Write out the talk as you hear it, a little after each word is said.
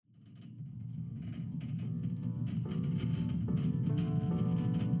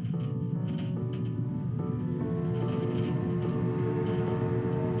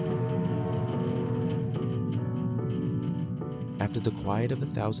As the quiet of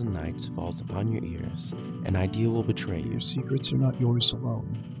 1,000 nights falls upon your ears, an idea will betray you. Your secrets are not yours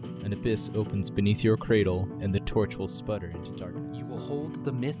alone. An abyss opens beneath your cradle, and the torch will sputter into darkness. You will hold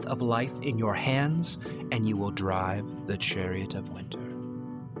the myth of life in your hands, and you will drive the chariot of winter.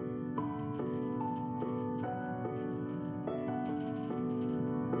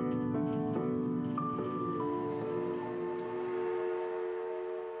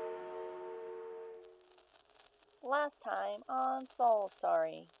 Last time on Soul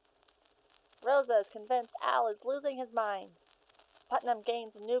Story. Rosa is convinced Al is losing his mind. Putnam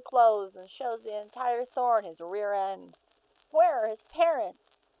gains new clothes and shows the entire thorn his rear end. Where are his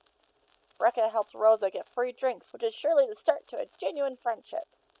parents? Brecca helps Rosa get free drinks, which is surely the start to a genuine friendship.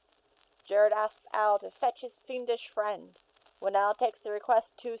 Jared asks Al to fetch his fiendish friend. When Al takes the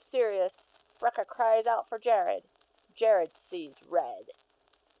request too serious, Brecca cries out for Jared. Jared sees red.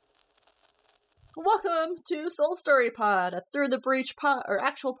 Welcome to Soul Story Pod, a Through the Breach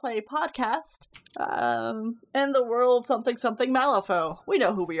actual play podcast. In the world something Malifaux. We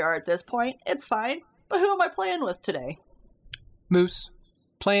know who we are at this point. It's fine. But who am I playing with today? Moose,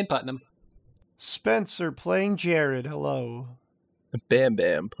 playing Putnam. Spencer playing Jared, hello. Bam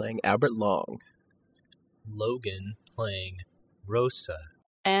Bam playing Albert Long. Logan playing Rosa.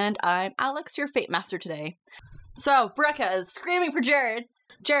 And I'm Alex, your Fate Master today. So, Brecca is screaming for Jared.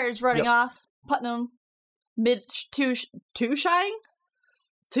 Jared's running off. Putnam, two shying?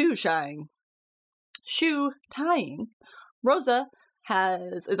 Shoe tying. Rosa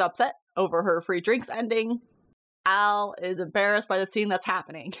is upset over her free drinks ending. Al is embarrassed by the scene that's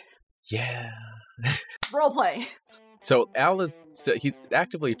happening. Yeah. Roleplay. So he's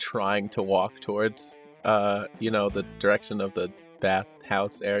actively trying to walk towards, the direction of the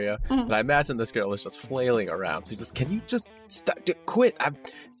bathhouse area. Mm. But I imagine this girl is just flailing around. So can you just stop? Quit! I'm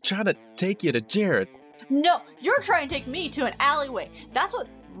trying to take you to Jared. No, you're trying to take me to an alleyway. That's what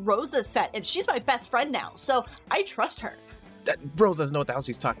Rosa said, and she's my best friend now, so I trust her. Rose doesn't know what the hell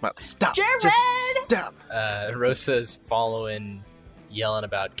she's talking about. Stop! Jared! Just stop! Rosa's following, yelling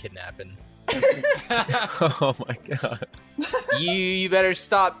about kidnapping. Oh my god. You better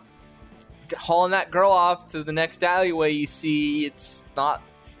stop hauling that girl off to the next alleyway. You see, it's not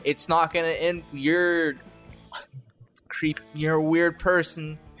gonna end. You're a weird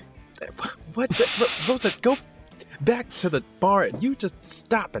person. What? Rosa, go back to the bar and you just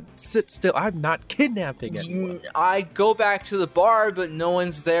stop and sit still. I'm not kidnapping anyone. I'd go back to the bar, but no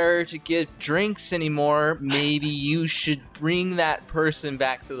one's there to get drinks anymore. Maybe you should bring that person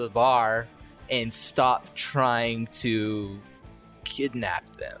back to the bar and stop trying to kidnap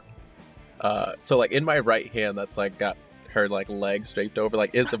them. So in my right hand, that's got her legs draped over,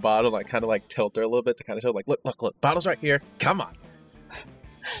 is the bottle. I kind of tilt her a little bit to kind of show, look, bottle's right here. Come on.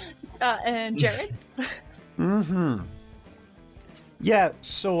 And Jared? Yeah,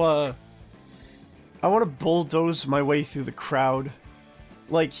 so, I want to bulldoze my way through the crowd.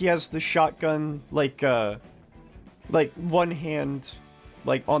 He has the shotgun, one hand,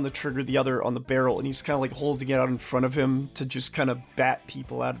 on the trigger, the other on the barrel, and he's kind of, holding it out in front of him to just kind of bat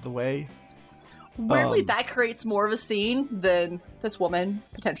people out of the way. Weirdly, that creates more of a scene than this woman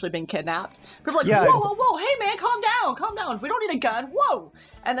potentially being kidnapped. People are whoa, hey man, calm down, we don't need a gun, whoa!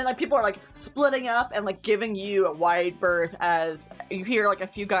 And then people are splitting up and giving you a wide berth as you hear a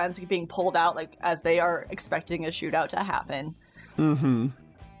few guns being pulled out as they are expecting a shootout to happen.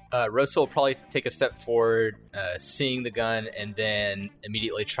 Rosa will probably take a step forward, seeing the gun, and then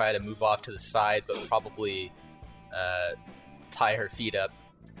immediately try to move off to the side, but probably tie her feet up.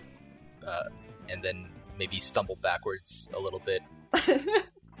 And then maybe stumble backwards a little bit.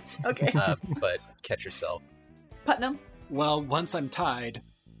 Okay. But catch yourself. Putnam? Well, once I'm tied,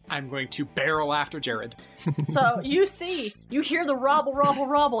 I'm going to barrel after Jared. So you hear the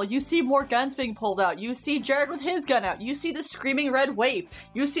robble. You see more guns being pulled out. You see Jared with his gun out. You see the screaming red wave.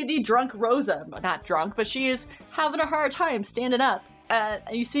 You see the drunk Rosa. Not drunk, but she is having a hard time standing up. And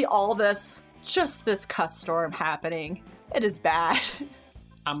you see all this, just this cuss storm happening. It is bad.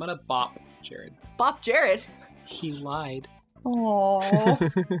 I'm gonna bop Jared. Bop Jared? He lied.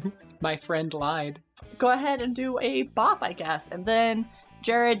 Aww. My friend lied. Go ahead and do a bop, I guess. And then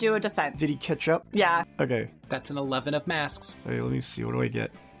Jared, do a defense. Did he catch up? Yeah. Okay. That's an 11 of masks. Hey, let me see. What do I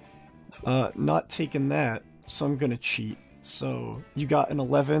get? Not taking that, so I'm gonna cheat. So, you got an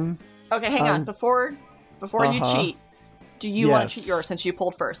 11. Okay, hang on. Before you cheat, do you want to cheat yours since you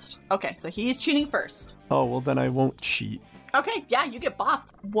pulled first? Okay, so he's cheating first. Oh, well then I won't cheat. Okay, yeah, you get bopped.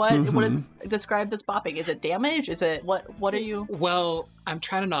 What is describe this bopping? Is it damage? Is it what are you? Well, I'm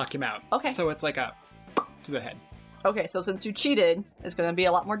trying to knock him out. Okay. So it's a to the head. Okay, so since you cheated, it's going to be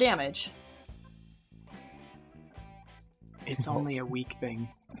a lot more damage. It's only a weak thing.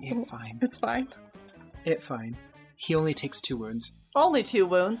 It's fine. It's fine. It's fine. He only takes 2 wounds. Only 2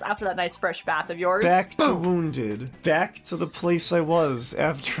 wounds after that nice fresh bath of yours. Back to wounded. Back to the place I was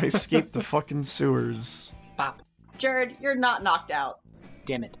after I escaped the fucking sewers. Bop. Jared, you're not knocked out.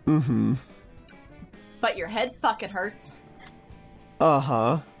 Damn it. Mm-hmm. But your head fucking hurts.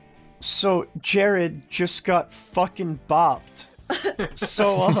 Uh-huh. So, Jared just got fucking bopped.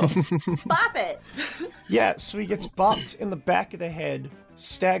 So, Bop it! Yeah, so he gets bopped in the back of the head,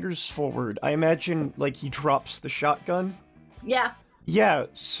 staggers forward. I imagine, like, he drops the shotgun. Yeah. Yeah,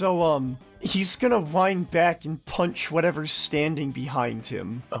 so, he's gonna wind back and punch whatever's standing behind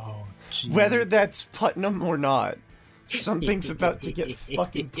him. Oh, jeez. Whether that's Putnam or not. Something's about to get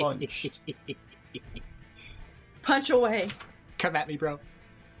fucking punched. Punch away. Come at me, bro.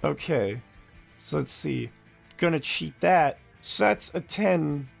 Okay, so let's see. Gonna cheat that. So that's a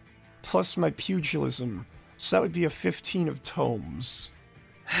 10 plus my pugilism. So that would be a 15 of tomes.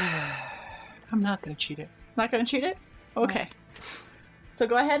 I'm not gonna cheat it. Not gonna cheat it? Okay. So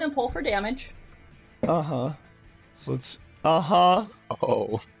go ahead and pull for damage. Uh-huh. So it's... Uh-huh.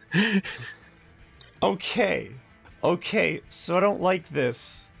 Oh. Okay. Okay, so I don't like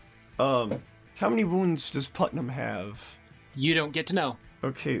this. How many wounds does Putnam have? You don't get to know.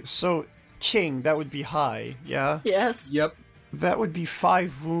 Okay, so King, that would be high, yeah? Yes. Yep. That would be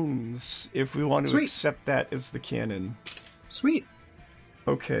 5 wounds if we want to Sweet. accept that as the canon. Sweet.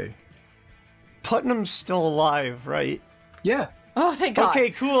 Okay. Putnam's still alive, right? Yeah. Oh, thank God.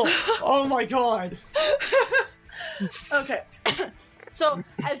 Okay, cool. Oh my God. Okay. So,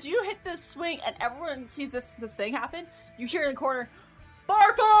 as you hit this swing and everyone sees this thing happen, you hear in the corner,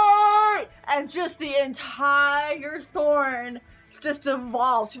 Barker! And just the entire thorn just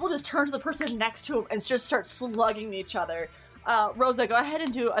evolves. People just turn to the person next to him and just start slugging each other. Rosa, go ahead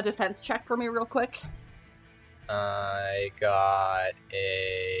and do a defense check for me real quick. I got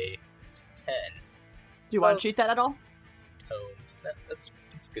a 10 Do you want to cheat that at all? tomes.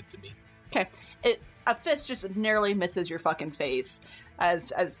 That's good to me. Okay. A fist just narrowly misses your fucking face.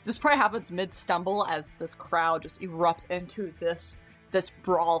 As this probably happens mid-stumble as this crowd just erupts into this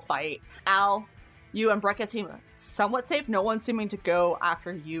brawl fight. Al, you and Brekka seem somewhat safe. No one's seeming to go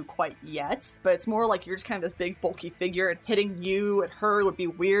after you quite yet. But it's more like you're just kind of this big, bulky figure, and hitting you and her would be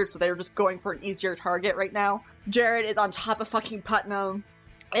weird, so they're just going for an easier target right now. Jared is on top of fucking Putnam.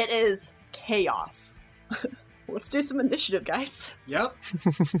 It is chaos. Let's do some initiative, guys. Yep.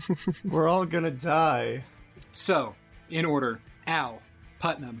 We're all gonna die. So, in order, Al,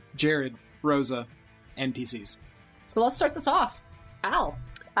 Putnam, Jared, Rosa, NPCs. So let's start this off. Al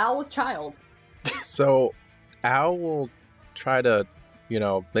with child. So, Al will try to,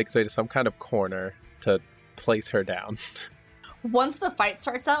 make his way to some kind of corner to place her down. Once the fight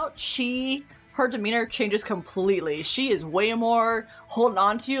starts out, her demeanor changes completely. She is way more holding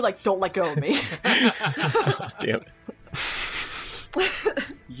on to you, like, don't let go of me. Damn it.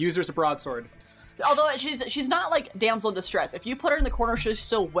 Use her as a broadsword. Although she's not like damsel in distress. If you put her in the corner, she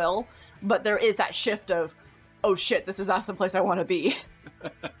still will, but there is that shift of, oh shit, this is not some place I want to be.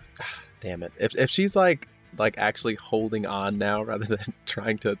 Damn it. If she's like actually holding on now rather than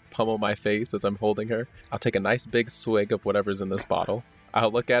trying to pummel my face as I'm holding her, I'll take a nice big swig of whatever's in this bottle.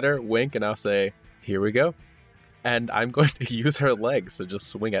 I'll look at her, wink, and I'll say, here we go. And I'm going to use her legs to just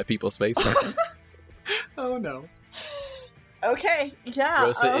swing at people's faces. Oh no. Okay, yeah.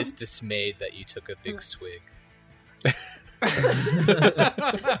 Rosa is dismayed that you took a big swig.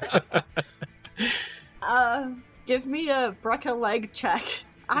 Give me a Brekka leg check.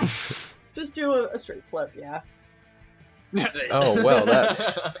 I just do a straight flip, yeah. Oh, well,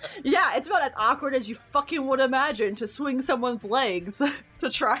 that's... Yeah, it's about as awkward as you fucking would imagine to swing someone's legs to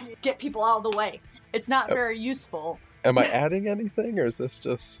try and get people out of the way. It's not very useful. Am I adding anything, or is this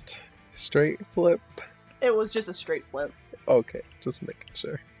just straight flip? It was just a straight flip. Okay, just making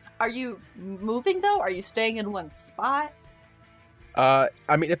sure. Are you moving, though? Are you staying in one spot? I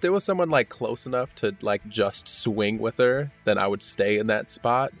mean, if there was someone, close enough to, just swing with her, then I would stay in that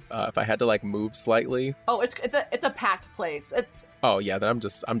spot. If I had to, move slightly... Oh, it's a packed place. It's... Oh, yeah, then I'm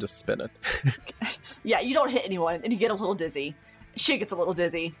just spinning. Yeah, you don't hit anyone, and you get a little dizzy. She gets a little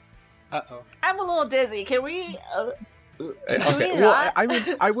dizzy. Uh-oh. I'm a little dizzy. Can we... Okay, well, I mean,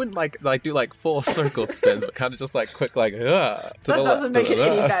 I wouldn't, do, full circle spins, but kind of just, quick, That doesn't make it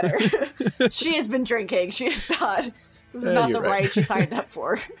any better. She has been drinking. She is not... This is not the right she signed up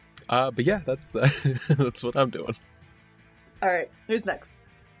for. But yeah, that's what I'm doing. All right, who's next?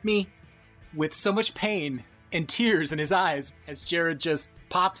 Me. With so much pain and tears in his eyes as Jared just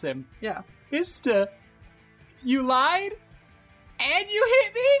pops him. Yeah. Mista, you lied? And you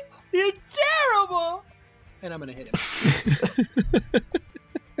hit me? You're terrible! and I'm gonna hit him.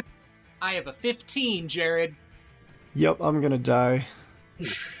 I have a 15, Jared. Yep, I'm gonna die.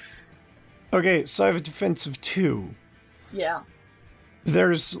 Okay, so I have a defense of 2. Yeah.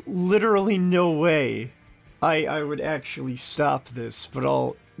 There's literally no way I would actually stop this, but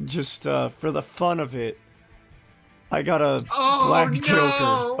I'll just, for the fun of it, I got a black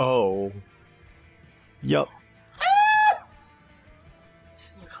joker. Oh. Yep.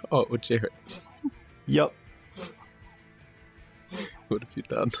 Oh, Jared. Yep. What have you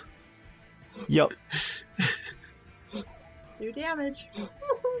done? Yep. 2 damage.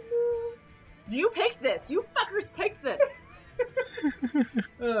 You picked this. You fuckers picked this.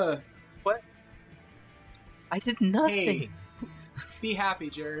 What? I did nothing. Hey, be happy,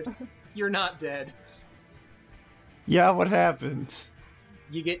 Jared. You're not dead. Yeah, what happened?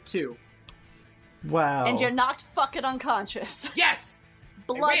 You get 2. Wow. And you're knocked fucking unconscious. Yes!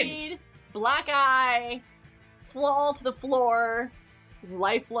 Bloodied, black eye, fall to the floor,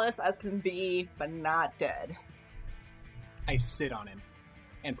 lifeless as can be, but not dead. I sit on him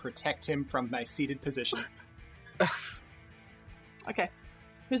and protect him from my seated position. Okay.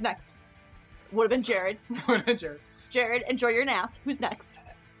 Who's next? Would have been Jared. Jared. Jared, enjoy your nap. Who's next?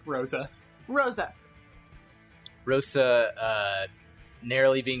 Rosa. Rosa. Rosa,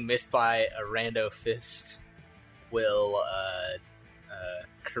 narrowly being missed by a rando fist, will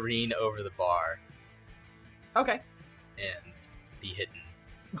careen over the bar Okay. and be hidden,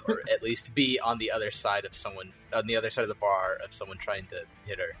 or at least be on the other side of someone, on the other side of the bar of someone trying to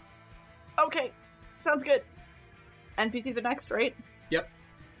hit her. Okay. Sounds good. NPCs are next, right? Yep.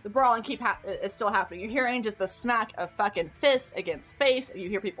 The brawling is still happening. You're hearing just the smack of fucking fist against face. You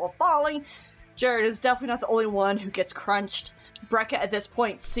hear people falling. Jared is definitely not the only one who gets crunched. Brekka at this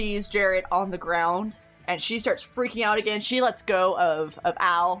point sees Jared on the ground, and she starts freaking out again. She lets go of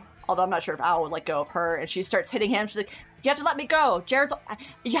Al, although I'm not sure if Al would let go of her, and she starts hitting him. She's like, you have to let me go. Jared's,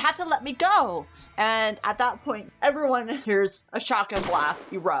 you have to let me go. And at that point, everyone hears a shotgun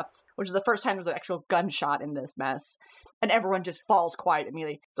blast erupt, which is the first time there's an actual gunshot in this mess. And everyone just falls quiet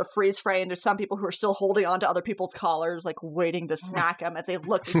immediately. It's a freeze frame. There's some people who are still holding on to other people's collars, like waiting to smack them as they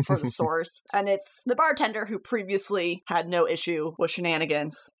look for the source. And it's the bartender who previously had no issue with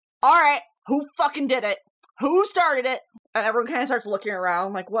shenanigans. All right, who fucking did it? Who started it? And everyone kind of starts looking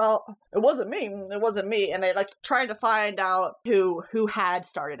around like, well, it wasn't me. It wasn't me. And they like trying to find out who had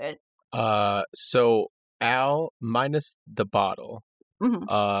started it. So Al minus the bottle.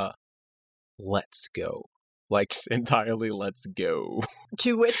 Mm-hmm. Let's go. Like, entirely let's go.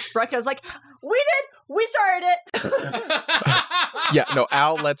 To which Brekka's like, we started it! Yeah, no,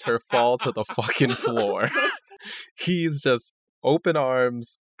 Al lets her fall to the fucking floor. He's just open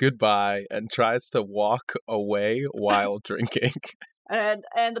arms, goodbye, and tries to walk away while drinking. And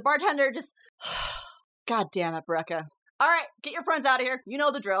the bartender just, God damn it, Brekka. All right, get your friends out of here. You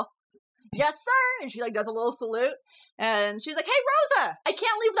know the drill. Yes, sir! And she like does a little salute. And she's like, hey, Rosa! I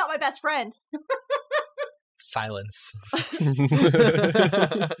can't leave without my best friend. Silence. Rosa?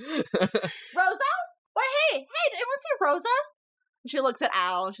 Wait, hey, anyone see Rosa? She looks at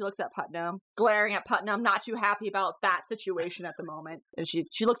Al and she looks at Putnam, glaring at Putnam, not too happy about that situation at the moment. And she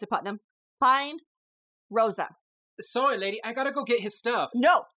looks at Putnam. Find Rosa. Sorry, lady, I gotta go get his stuff.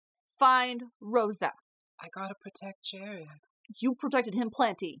 No! Find Rosa. I gotta protect Jared. You protected him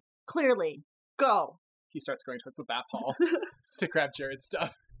plenty. Clearly. Go. He starts going towards the bath hall to grab Jared's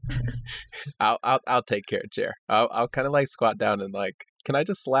stuff. I'll take care of Jared. I'll kind of like squat down and like, can I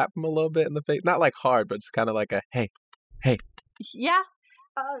just slap him a little bit in the face? Not like hard, but just kind of like a hey. Yeah.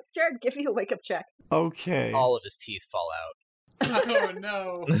 Jared, give me a wake up check. Okay. All of his teeth fall out. Oh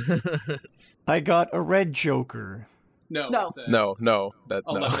no. I got a red joker. No. No. It's No. That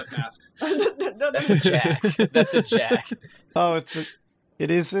 11 masks. No. That's a jack. That's a jack. Oh,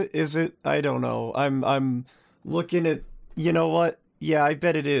 is it? I don't know. I'm looking at, you know what? Yeah, I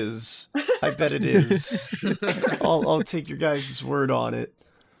bet it is. I'll take your guys' word on it.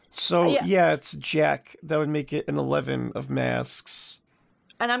 So, yeah, it's Jack. That would make it an 11 of masks.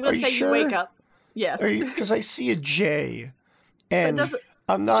 And I'm going to say sure? you wake up. Yes. Because I see a J. And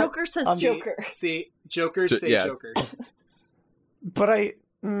I'm not... Joker says Joker. See, Jokers say yeah. Joker. But I...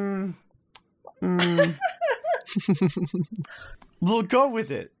 We'll go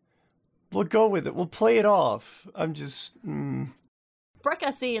with it. We'll play it off. I'm just...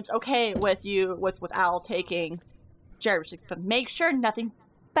 Brekka seems okay with you, with Al taking Jared, but make sure nothing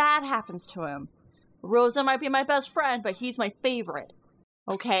bad happens to him. Rosa might be my best friend, but he's my favorite.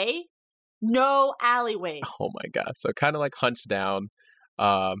 Okay? No alleyways. Oh my gosh. So kind of like hunched down.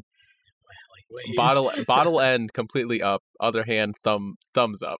 Bottle end completely up. Other hand,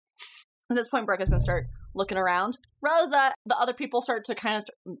 thumbs up. At this point, Brekka's going to start looking around. Rosa, the other people start to kind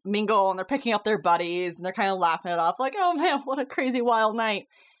of mingle, and they're picking up their buddies, and they're kind of laughing it off, like, oh man, what a crazy wild night.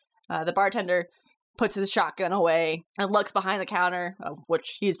 The bartender puts his shotgun away and looks behind the counter,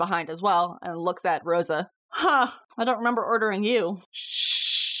 which he's behind as well, and looks at Rosa. Huh, I don't remember ordering you.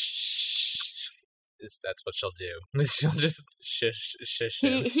 That's what she'll do. She'll just shush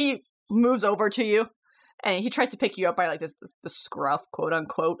him. He moves over to you, and he tries to pick you up by like the scruff, quote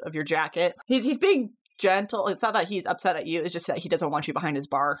unquote, of your jacket. He's being gentle. It's not that he's upset at you. It's just that he doesn't want you behind his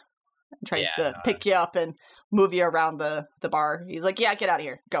bar. And tries to pick you up and move you around the bar. He's like, yeah, get out of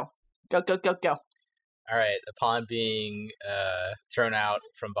here. Go. Go. All right. Upon being thrown out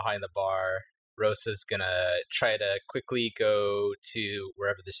from behind the bar, Rosa's gonna try to quickly go to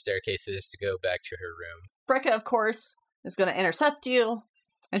wherever the staircase is to go back to her room. Brecca, of course, is gonna intercept you,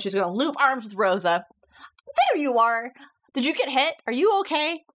 and she's gonna loop arms with Rosa. There you are! Did you get hit? Are you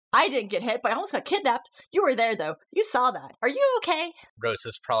okay? I didn't get hit, but I almost got kidnapped. You were there, though. You saw that. Are you okay?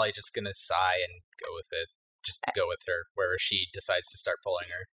 Rosa's probably just gonna sigh and go with it. Just go with her wherever she decides to start pulling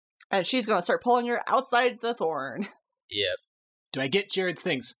her. And she's gonna start pulling her outside the thorn. Yep. Do I get Jared's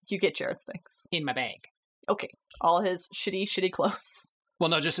things? You get Jared's things. In my bag. Okay. All his shitty clothes. Well,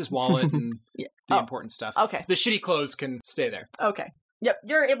 no, just his wallet and the important stuff. Okay. The shitty clothes can stay there. Okay. Yep,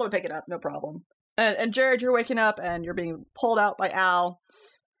 you're able to pick it up, no problem. And Jared, you're waking up and you're being pulled out by Al.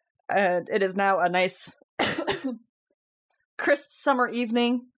 And it is now a nice, crisp summer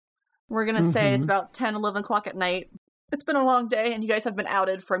evening. We're going to say it's about 10, 11 o'clock at night. It's been a long day and you guys have been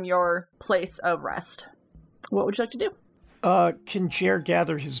outed from your place of rest. What would you like to do? Can Jared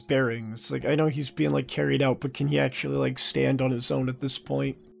gather his bearings? Like, I know he's being, like, carried out, but can he actually, like, stand on his own at this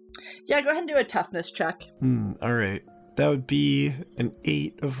point? Yeah, go ahead and do a toughness check. Alright. That would be an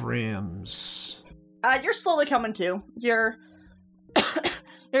 8 of rams. You're slowly coming to. You're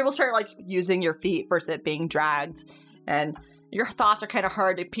able to start, like, using your feet versus it being dragged, and your thoughts are kind of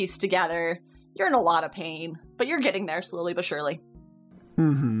hard to piece together. You're in a lot of pain, but you're getting there slowly but surely.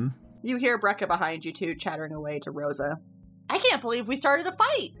 You hear Brecca behind you, too, chattering away to Rosa. I can't believe we started a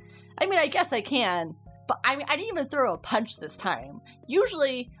fight. I mean, I guess I can, but I didn't even throw a punch this time.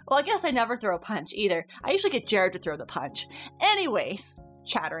 Usually, well, I guess I never throw a punch either. I usually get Jared to throw the punch. Anyways,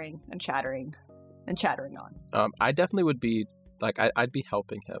 chattering on. I definitely would be, like, I'd be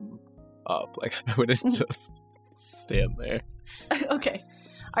helping him up. Like, I wouldn't just stand there. Okay.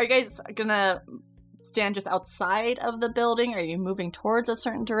 Are you guys gonna stand just outside of the building? Are you moving towards a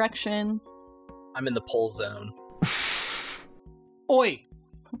certain direction? I'm in the pull zone. Oi!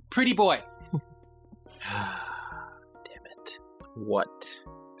 Pretty boy! Damn it. What?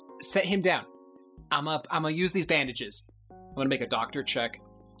 Set him down. I'm gonna use these bandages. I'm gonna make a doctor check.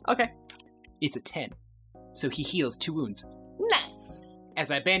 Okay. It's a 10. So he heals 2 wounds. Nice!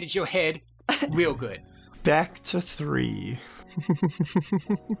 As I bandage your head, real good. Back to 3.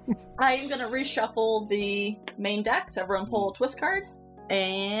 I am gonna reshuffle the main deck, so everyone pull a twist card.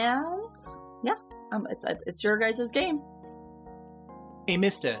 And yeah, it's your guys' game. Hey,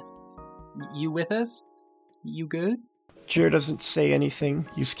 mister. You with us? You good? Jared doesn't say anything.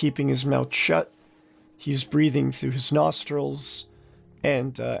 He's keeping his mouth shut. He's breathing through his nostrils.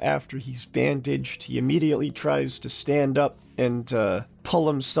 And after he's bandaged, he immediately tries to stand up and pull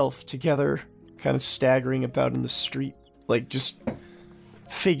himself together, kind of staggering about in the street, like just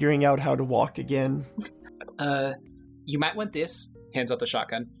figuring out how to walk again. You might want this. Hands out the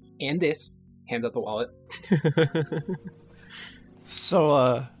shotgun. And this. Hands out the wallet.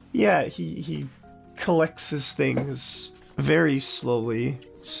 So, yeah, he collects his things very slowly.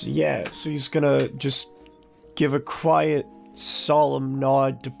 So he's gonna just give a quiet, solemn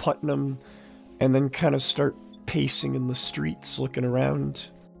nod to Putnam and then kind of start pacing in the streets, looking around.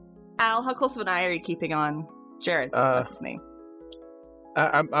 Al, how close of an eye are you keeping on Jared? That's his name.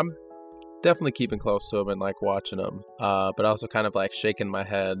 I'm definitely keeping close to him and, like, watching him, but also kind of, like, shaking my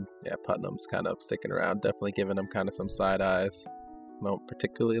head. Yeah, Putnam's kind of sticking around, definitely giving him kind of some side eyes. I don't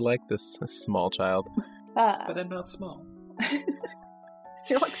particularly like this small child. But I'm not small.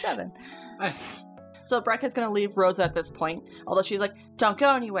 You're like 7. Nice. So Brecca's gonna leave Rosa at this point, although she's like, don't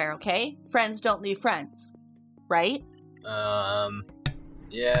go anywhere, okay? Friends don't leave friends. Right?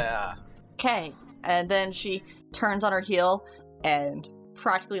 Yeah. Okay. And then she turns on her heel and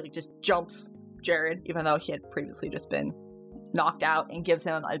practically like just jumps Jared, even though he had previously just been knocked out, and gives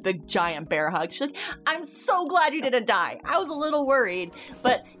him a big giant bear hug. She's like, I'm so glad you didn't die. I was a little worried,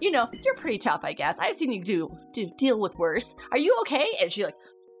 but you know, you're pretty tough, I guess. I've seen you deal with worse. Are you okay? And she like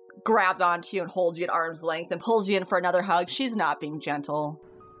grabs onto you and holds you at arm's length and pulls you in for another hug. She's not being gentle.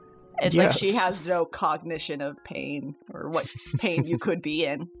 It's like she has no cognition of pain or what pain you could be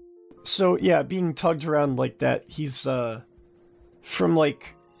in. So, yeah, being tugged around like that, he's, from,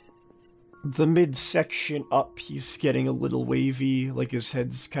 like, the midsection up, he's getting a little wavy, like his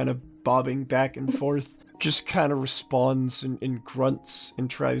head's kind of bobbing back and forth. Just kind of responds and grunts and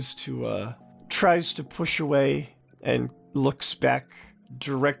tries to push away and looks back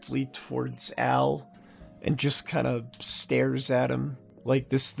directly towards Al and just kind of stares at him like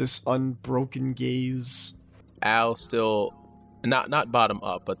this unbroken gaze. Al still not bottom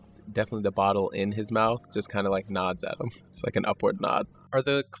up, but definitely the bottle in his mouth, just kind of like nods at him. It's like an upward nod. Are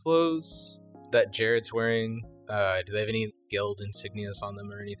the clothes that Jared's wearing, do they have any guild insignias on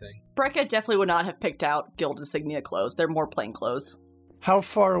them or anything? Brekka definitely would not have picked out guild insignia clothes. They're more plain clothes. How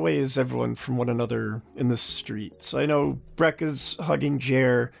far away is everyone from one another in the street? So I know Brekka's hugging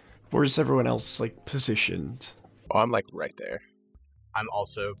Jer. Where's everyone else, like, positioned? Oh, I'm like right there. I'm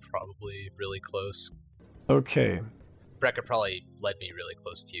also probably really close. Okay. Brekka probably led me really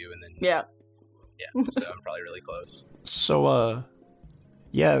close to you, and then... Yeah. Yeah, so I'm probably really close. So,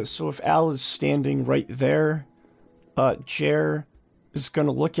 so if Al is standing right there, Jer is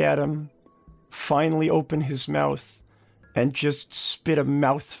gonna look at him, finally open his mouth, and just spit a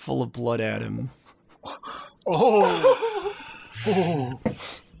mouthful of blood at him. Oh!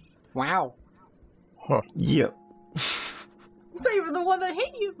 Wow. Huh. Yep. It's not even the one that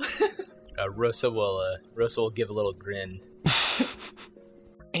hit you. Rosa will give a little grin.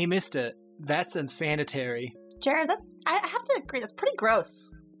 Hey, mister, that's unsanitary. Jared, I have to agree, that's pretty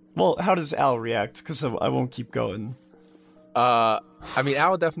gross. Well, how does Al react? Because I won't keep going. I mean,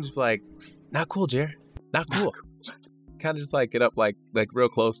 Al would definitely just be like, not cool, Jer. Not cool. Kind of just like get up like real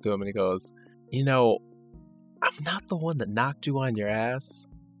close to him, and he goes, you know, I'm not the one that knocked you on your ass,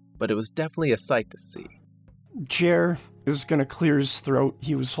 but it was definitely a sight to see. Jer is gonna clear his throat.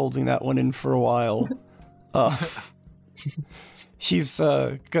 He was holding that one in for a while. He's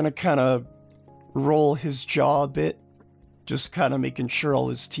gonna kind of roll his jaw a bit, just kind of making sure all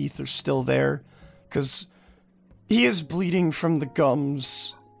his teeth are still there, because he is bleeding from the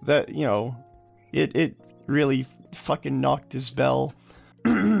gums that, you know, it really fucking knocked his bell.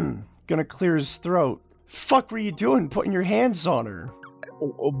 Gonna clear his throat. Fuck were you doing putting your hands on her?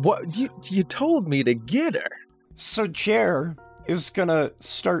 What? You told me to get her. So Jer is gonna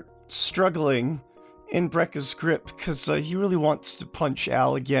start struggling in Brekka's grip because he really wants to punch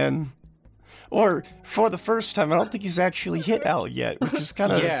Al again. Or, for the first time, I don't think he's actually hit Al yet, which is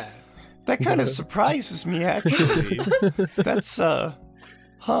kind of... Yeah. That kind of surprises me, actually. That's, huh.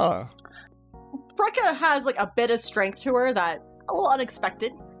 Brekka has, like, a bit of strength to her that a little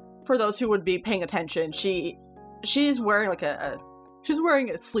unexpected. For those who would be paying attention, she's wearing, like, she's wearing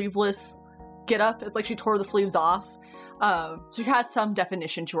a sleeveless get-up. It's like she tore the sleeves off. So she has some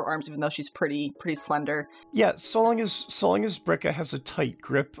definition to her arms, even though she's pretty slender. Yeah, so long as Brekka has a tight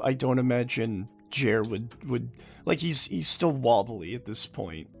grip, I don't imagine Jer would like he's still wobbly at this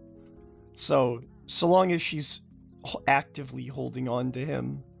point. So long as she's actively holding on to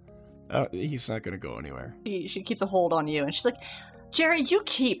him, he's not gonna go anywhere. She keeps a hold on you, and she's like, Jerry, you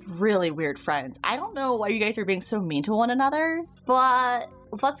keep really weird friends. I don't know why you guys are being so mean to one another, but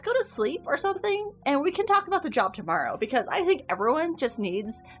let's go to sleep or something, and we can talk about the job tomorrow, because I think everyone just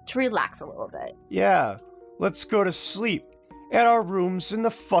needs to relax a little bit. Yeah, let's go to sleep at our rooms in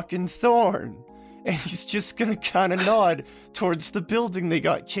the fucking Thorn. And he's just gonna kind of nod towards the building they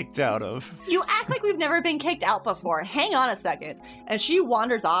got kicked out of. You act like we've never been kicked out before. Hang on a second. And she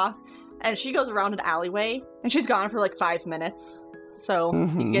wanders off, and she goes around an alleyway, and she's gone for like 5 minutes. So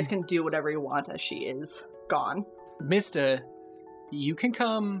you guys can do whatever you want as she is gone. Mister, you can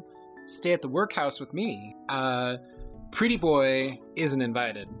come stay at the workhouse with me. Pretty Boy isn't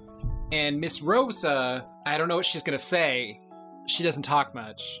invited. And Miss Rosa, I don't know what she's gonna say. She doesn't talk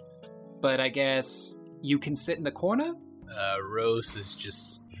much. But I guess you can sit in the corner? Rose is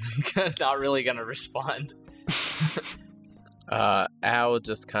just not really gonna respond. Al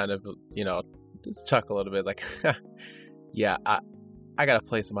just kind of, just chuckle a little bit like, yeah, I got a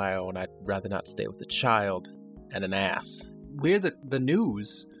place of my own. I'd rather not stay with a child and an ass. We're the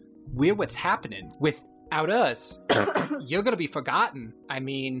news. We're what's happening. Without us, you're gonna be forgotten. I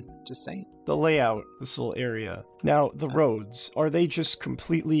mean, just saying. The layout, this little area. Now, the roads, are they just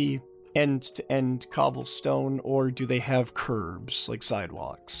completely end-to-end cobblestone, or do they have curbs, like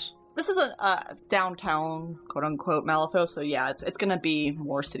sidewalks? This is a downtown, quote-unquote, Malifaux, so yeah, it's gonna be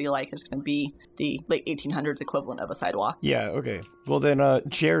more city-like. There's gonna be the late 1800s equivalent of a sidewalk. Yeah, okay. Well then,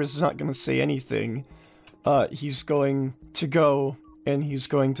 Jer is not gonna say anything. He's going to go, and he's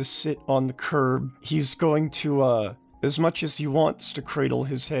going to sit on the curb. He's going to, as much as he wants to cradle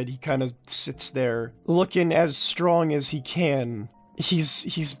his head, he kind of sits there, looking as strong as he can.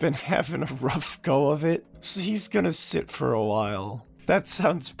 He's been having a rough go of it, so he's gonna sit for a while. That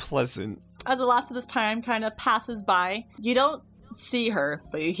sounds pleasant. As the last of this time kind of passes by, you don't see her,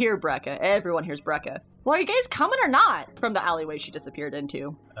 but you hear Brekka. Everyone hears Brekka. Well, are you guys coming or not? From the alleyway she disappeared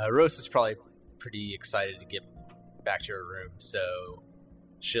into. Rose is probably pretty excited to get back to her room, so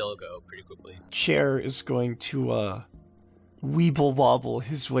she'll go pretty quickly. Chair is going to, weeble wobble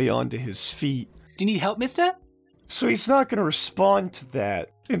his way onto his feet. Do you need help, mister? So he's not going to respond to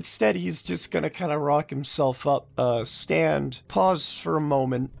that. Instead, he's just going to kind of rock himself up, stand, pause for a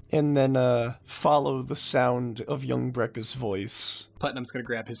moment, and then follow the sound of young Brekka's voice. Putnam's going to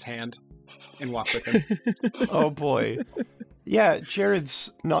grab his hand and walk with him. Oh boy. Yeah,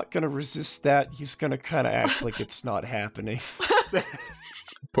 Jared's not going to resist that. He's going to kind of act like it's not happening.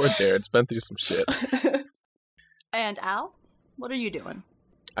 Poor Jared's been through some shit. And Al, what are you doing?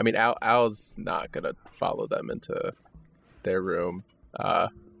 I mean, Al's not gonna follow them into their room.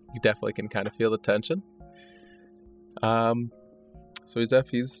 You definitely can kind of feel the tension. So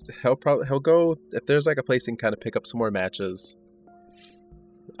he'll go if there's like a place he can kind of pick up some more matches.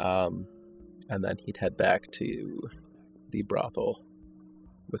 And then he'd head back to the brothel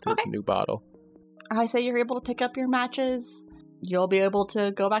with his new bottle. I say you're able to pick up your matches. You'll be able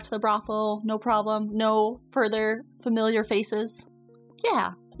to go back to the brothel, no problem. No further familiar faces.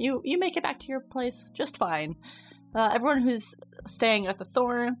 Yeah, you make it back to your place just fine. Everyone who's staying at the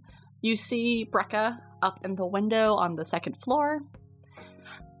Thorn, you see Brekka up in the window on the second floor.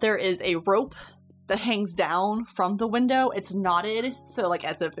 There is a rope that hangs down from the window. It's knotted, so like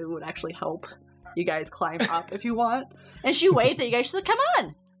as if it would actually help you guys climb up if you want. And she waves at you guys. She's like, come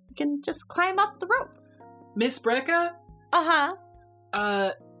on! You can just climb up the rope. Miss Brekka? Uh-huh.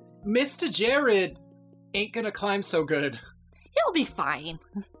 Mr. Jared ain't gonna climb so good. He'll be fine.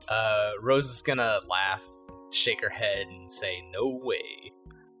 Rose is gonna laugh, shake her head, and say, no way.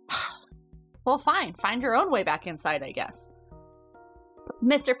 Well, fine. Find your own way back inside, I guess.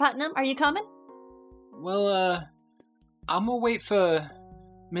 Mr. Putnam, are you coming? Well, I'm gonna wait for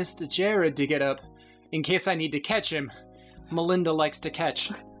Mr. Jared to get up, in case I need to catch him. Melinda likes to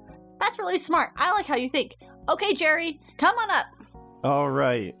catch. That's really smart. I like how you think. Okay, Jerry, come on up. All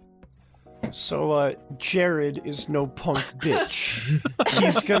right. So, Jared is no punk bitch.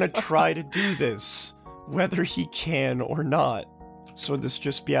 He's gonna try to do this, whether he can or not. So would this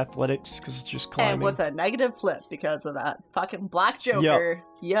just be athletics, because it's just climbing? And with a negative flip because of that fucking black Joker.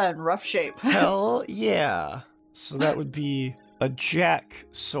 Yep. Yeah, in rough shape. Hell yeah. So that would be a jack,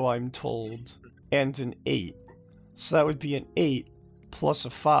 so I'm told, and an 8. So that would be an 8 plus a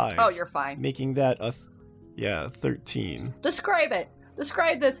 5. Oh, you're fine. Making that a 13. Describe it.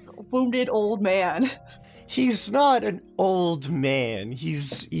 Describe this wounded old man. He's not an old man.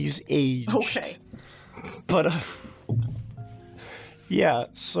 He's aged. Okay. But yeah,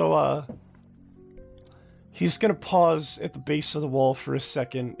 so he's gonna pause at the base of the wall for a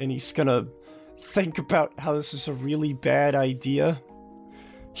second, and he's gonna think about how this is a really bad idea.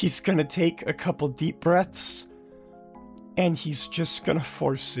 He's gonna take a couple deep breaths, and he's just gonna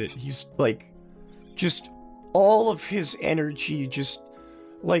force it. He's like, just all of his energy just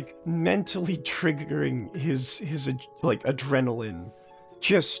like mentally triggering his like adrenaline.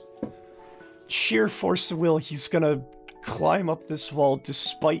 Just sheer force of will. He's gonna climb up this wall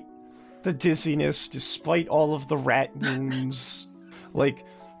despite the dizziness, despite all of the rat wounds, like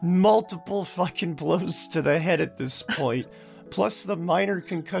multiple fucking blows to the head at this point, plus the minor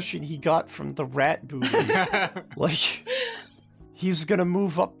concussion he got from the rat booty. Like, he's gonna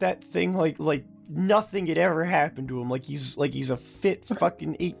move up that thing like nothing had ever happened to him. Like he's a fit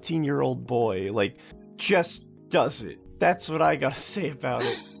fucking 18-year-old boy. Like, just does it. That's what I gotta say about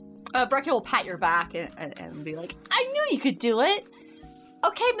it. Brekka will pat your back and be like, I knew you could do it.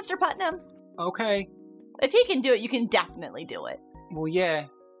 Okay, Mr. Putnam. Okay. If he can do it, you can definitely do it. Well, yeah.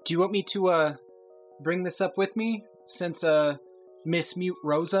 Do you want me to, bring this up with me, since, Miss Mute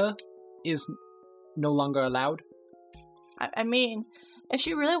Rosa is no longer allowed? I mean, if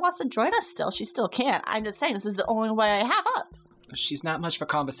she really wants to join us still, she still can. I'm just saying, this is the only way I have up. She's not much for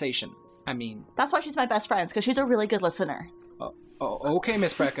conversation. I mean... That's why she's my best friend, because she's a really good listener. Oh, okay,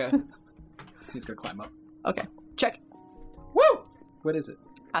 Miss Brekka. He's gonna climb up. Okay, check. Woo! What is it?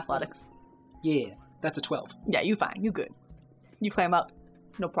 Athletics. Yeah, that's a 12. Yeah, you fine. You good. You climb up.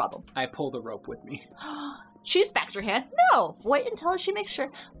 No problem. I pull the rope with me. She's backed her hand. No! Wait until she makes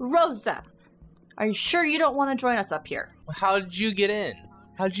sure. Rosa, are you sure you don't want to join us up here? How did you get in?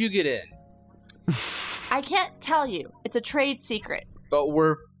 How'd you get in? I can't tell you. It's a trade secret. But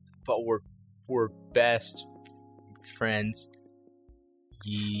we're best friends.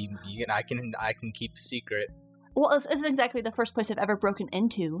 I can keep a secret. Well, this isn't exactly the first place I've ever broken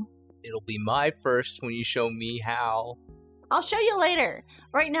into. It'll be my first when you show me how. I'll show you later.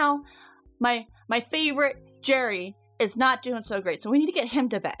 Right now, my favorite, Jerry, is not doing so great, so we need to get him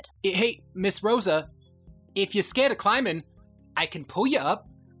to bed. Hey, Miss Rosa, if you're scared of climbing, I can pull you up.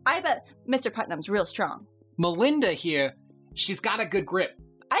 I bet Mr. Putnam's real strong. Melinda here, she's got a good grip.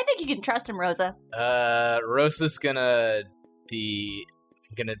 I think you can trust him, Rosa. Rosa's gonna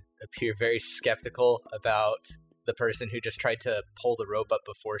appear very skeptical about the person who just tried to pull the rope up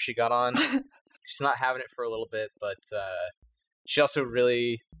before she got on. She's not having it for a little bit, but she also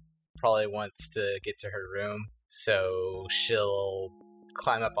really probably wants to get to her room, so she'll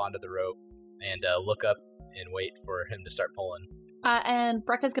climb up onto the rope and look up and wait for him to start pulling. And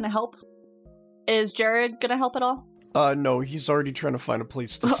Brekka's gonna help. Is Jared gonna help at all? No, he's already trying to find a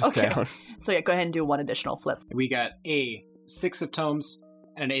place to sit down. So yeah, go ahead and do one additional flip. We got a 6 of tomes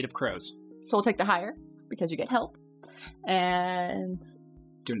and an 8 of crows. So we'll take the higher, because you get help. And...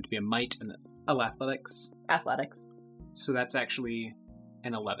 doing it to be a might and athletics. Athletics. So that's actually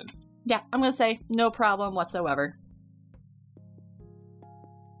an 11. Yeah, I'm gonna say no problem whatsoever.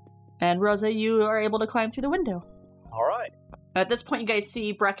 And Rosa, you are able to climb through the window. All right. At this point, you guys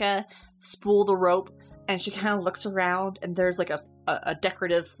see Brekka spool the rope, and she kind of looks around, and there's like a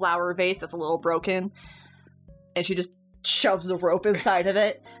decorative flower vase that's a little broken, and she just shoves the rope inside of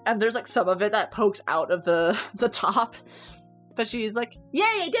it, and there's like some of it that pokes out of the top. But she's like, yay,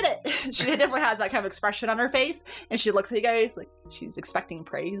 I did it! She definitely has that kind of expression on her face, and she looks at you guys like she's expecting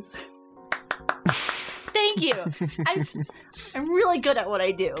praise. Thank you! I'm really good at what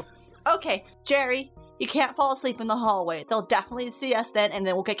I do. Okay, Jerry, you can't fall asleep in the hallway. They'll definitely see us then, and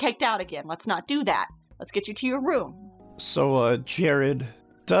then we'll get kicked out again. Let's not do that. Let's get you to your room. So, Jared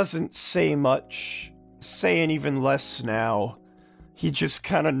doesn't say much, saying even less now. He just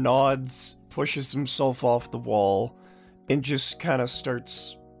kind of nods, pushes himself off the wall, and just kind of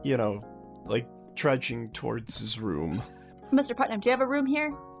starts, like, trudging towards his room. Mr. Putnam, do you have a room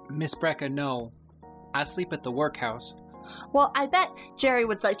here? Miss Brekka, no. I sleep at the workhouse. Well, I bet Jerry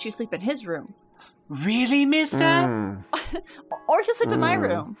would let you sleep in his room. Really, mister? Or he'll sleep in my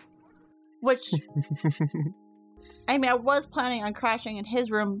room. Which, I mean, I was planning on crashing in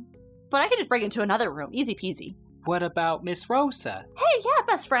his room, but I could just break into another room. Easy peasy. What about Miss Rosa? Hey, yeah,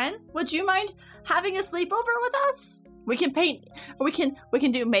 best friend. Would you mind having a sleepover with us? We can paint, or we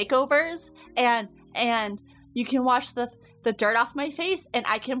can do makeovers, and you can wash the dirt off my face, and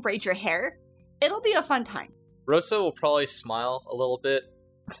I can braid your hair. It'll be a fun time. Rosa will probably smile a little bit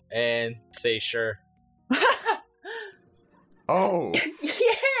and say sure. Oh.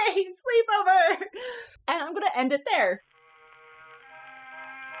 Yay! Sleepover! And I'm gonna end it there.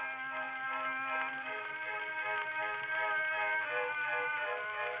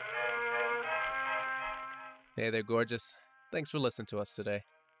 Hey there, gorgeous. Thanks for listening to us today.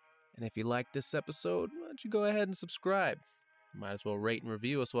 And if you liked this episode, why don't you go ahead and subscribe? Might as well rate and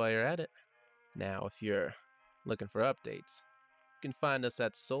review us while you're at it. Now, if you're looking for updates, you can find us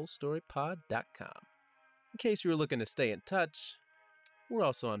at soulstorypod.com. In case you were looking to stay in touch, we're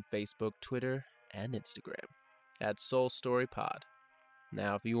also on Facebook, Twitter, and Instagram at soulstorypod.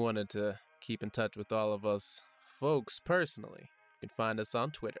 Now, if you wanted to keep in touch with all of us folks personally, you can find us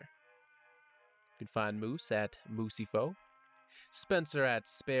on Twitter. You can find Moose at Mooseyfo, Spencer at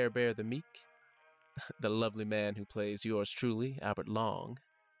Spare Bear the Meek, the lovely man who plays yours truly, Albert Long,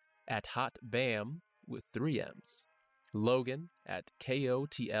 at Hot Bam with 3 M's, Logan at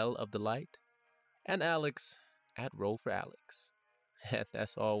KOTL of the Light, and Alex at Roll for Alex. And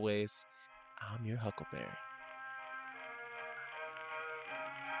as always, I'm your Huckleberry.